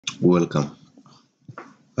Welcome.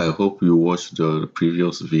 I hope you watched the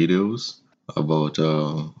previous videos about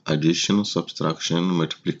addition, subtraction,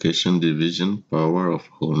 multiplication, division, power of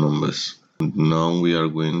whole numbers. And now we are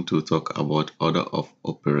going to talk about order of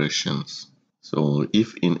operations. So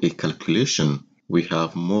if in a calculation we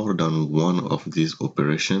have more than one of these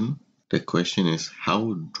operations, the question is,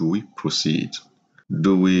 how do we proceed?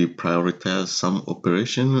 Do we prioritize some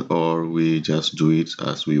operation or we just do it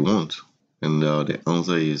as we want? And the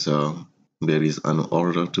answer is there is an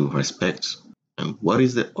order to respect. And what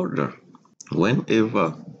is the order?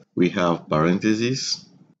 Whenever we have parentheses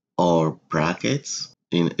or brackets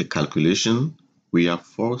in a calculation, we are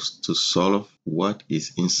forced to solve what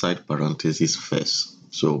is inside parentheses first.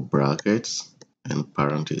 So brackets and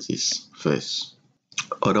parentheses first.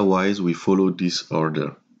 Otherwise, we follow this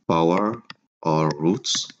order: power or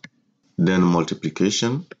roots, then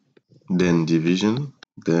multiplication, then division,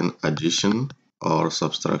 then addition or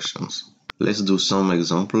subtractions. Let's do some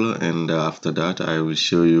example, and after that I will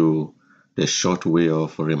show you the short way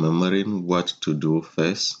of remembering what to do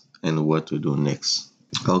first and what to do next.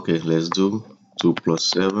 Okay, let's do 2 plus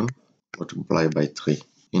 7 multiplied by 3.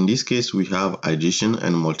 In this case, we have addition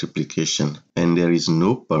and multiplication, and there is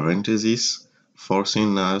no parenthesis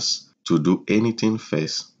forcing us to do anything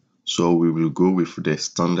first. So we will go with the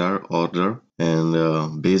standard order,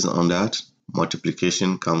 and based on that,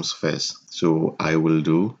 multiplication comes first. So I will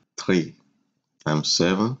do 3 times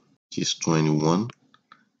 7, which is 21,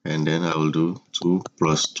 and then I will do 2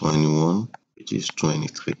 plus 21, which is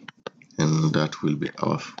 23, and that will be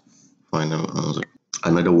our final answer.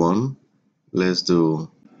 Another one, let's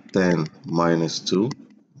do 10 minus 2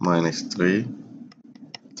 minus 3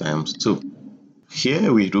 times 2.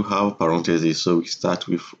 Here we do have parentheses, so we start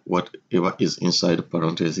with whatever is inside the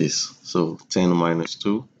parentheses. So 10 minus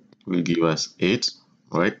 2 will give us 8,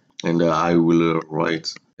 right? And I will write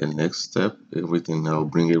the next step, everything. I'll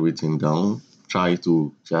bring everything down. Try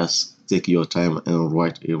to just take your time and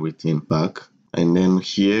write everything back. And then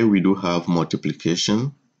here we do have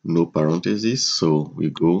multiplication, no parentheses, so we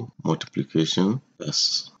go multiplication,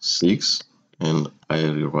 that's 6. And I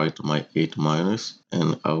rewrite my 8 minus,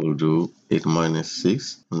 and I will do 8 minus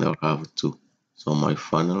 6, and I'll have 2. So my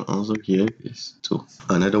final answer here is 2.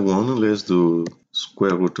 Another one, let's do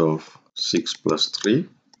square root of 6 plus 3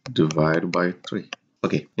 divided by 3.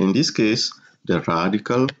 Okay, in this case, the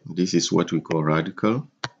radical, this is what we call radical.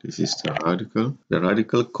 This is the radical. The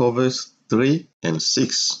radical covers 3 and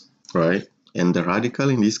 6, right? And the radical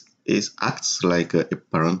in this case acts like a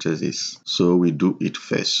parenthesis. So we do it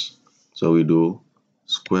first. So we do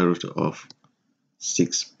square root of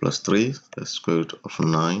 6 plus 3, that's square root of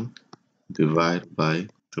 9, divided by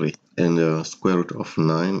 3. And the square root of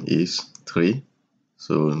 9 is 3.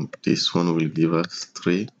 So this one will give us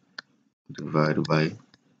 3 divided by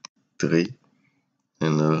 3.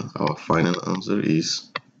 And our final answer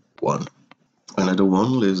is 1. Another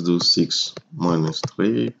one, let's do 6 minus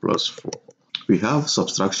 3 plus 4. We have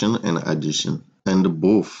subtraction and addition, and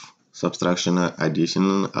both subtraction and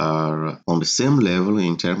addition are on the same level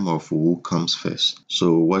in terms of who comes first.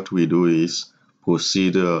 So what we do is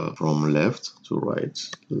proceed from left to right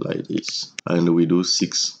like this, and we do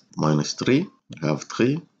 6 minus 3, we have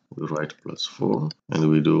 3, we write plus 4, and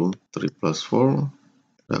we do 3 plus 4,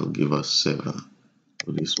 that will give us 7.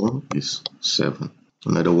 So this one is 7.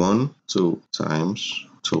 Another one, 2 times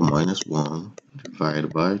 2 minus 1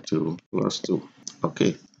 divided by 2 plus 2.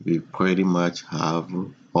 Okay, we pretty much have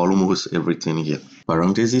almost everything here.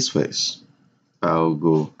 Parentheses first. I'll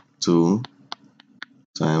go 2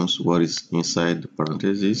 times what is inside the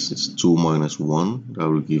parentheses is 2 minus 1. That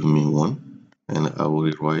will give me 1. And I will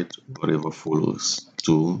rewrite whatever follows.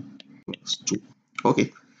 2 plus 2.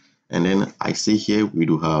 Okay, and then I see here we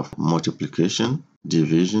do have multiplication,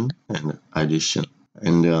 division, and addition.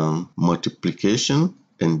 And multiplication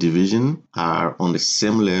and division are on the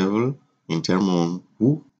same level in terms of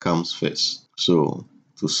who comes first. So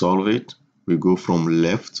to solve it, we go from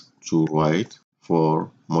left to right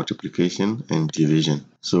for multiplication and division.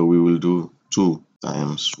 So we will do 2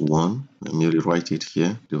 times 1. Let me rewrite it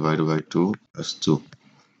here, divided by 2 plus 2.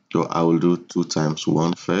 So I will do 2 times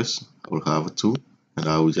 1 first. I will have 2. And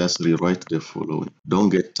I will just rewrite the following. Don't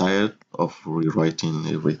get tired of rewriting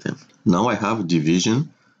everything. Now I have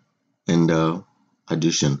division and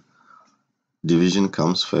addition. Division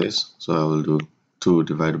comes first, so I will do 2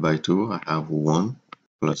 divided by 2. I have 1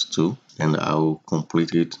 plus 2, and I will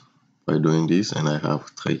complete it by doing this, and I have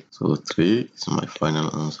 3. So 3 is my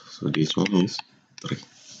final answer. So this one is 3.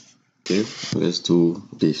 Okay, let's do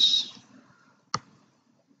this.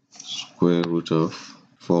 Square root of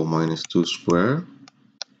 4 minus 2 square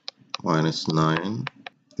minus 9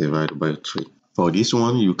 divided by 3. For this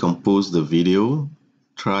one, you can pause the video,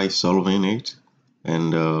 try solving it,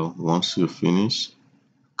 and once you finish,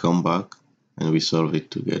 come back and we solve it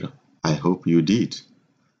together. I hope you did.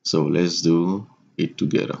 So let's do it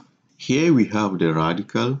together. Here we have the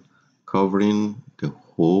radical covering the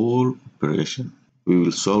whole operation. We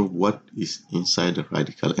will solve what is inside the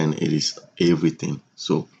radical, and it is everything.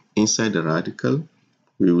 So inside the radical,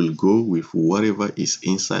 we will go with whatever is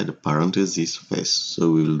inside the parentheses first.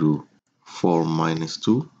 So we will do 4 minus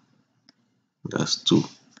 2, that's 2.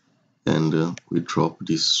 And we drop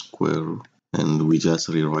this square root and we just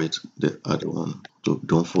rewrite the other one. So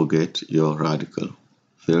don't forget your radical,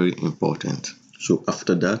 very important. So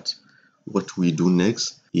after that, what we do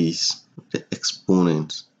next is the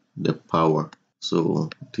exponent, the power. So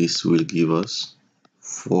this will give us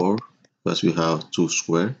 4, because we have 2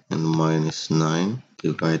 squared, and minus 9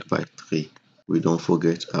 divided by 3. We don't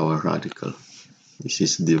forget our radical. This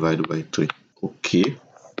is divided by 3. Okay.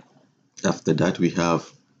 After that, we have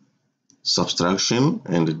subtraction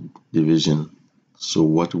and division. So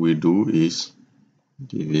what we do is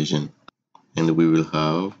division, and we will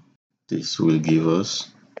have, this will give us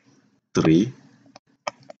 3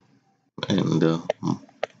 and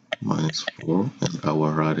minus 4 and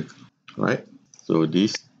our radical, right? So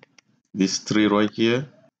this 3 right here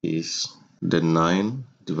is the 9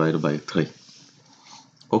 divided by 3.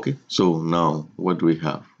 Okay, so now what do we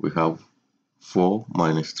have? We have 4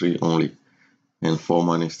 minus 3 only, and 4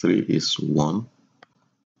 minus 3 is 1,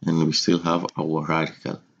 and we still have our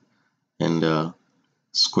radical, and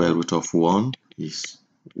square root of 1 is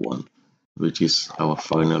 1, which is our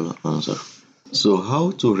final answer. So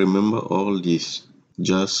how to remember all this?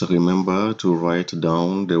 Just remember to write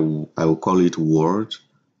down I will call it word,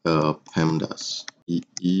 PEMDAS,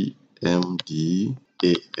 EEMDAS,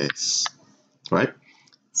 right?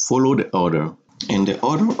 Follow the order, and the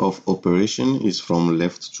order of operation is from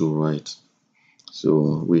left to right.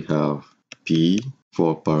 So we have P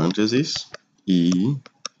for parentheses, E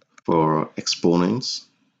for exponents,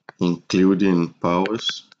 including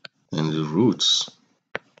powers and roots.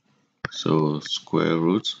 So square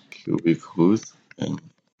root, cubic root, and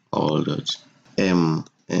all that. M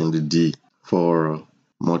and D for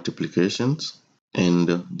multiplications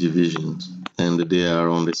and divisions, and they are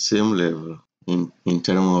on the same level in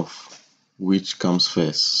terms of which comes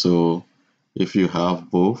first. So if you have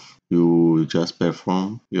both, you just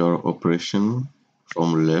perform your operation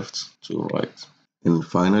from left to right. And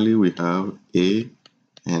finally, we have A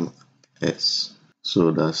and S.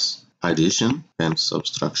 So that's addition and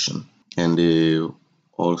subtraction. And they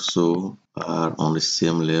also are on the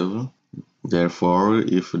same level. Therefore,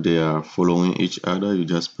 if they are following each other, you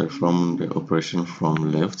just perform the operation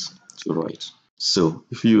from left to right. So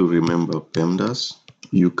if you remember PEMDAS,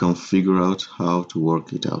 you can figure out how to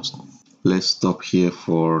work it out. Let's stop here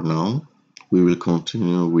for now. We will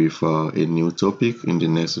continue with a new topic in the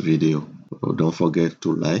next video. Don't forget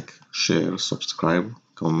to like, share, subscribe,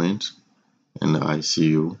 comment, and I see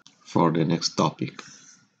you for the next topic.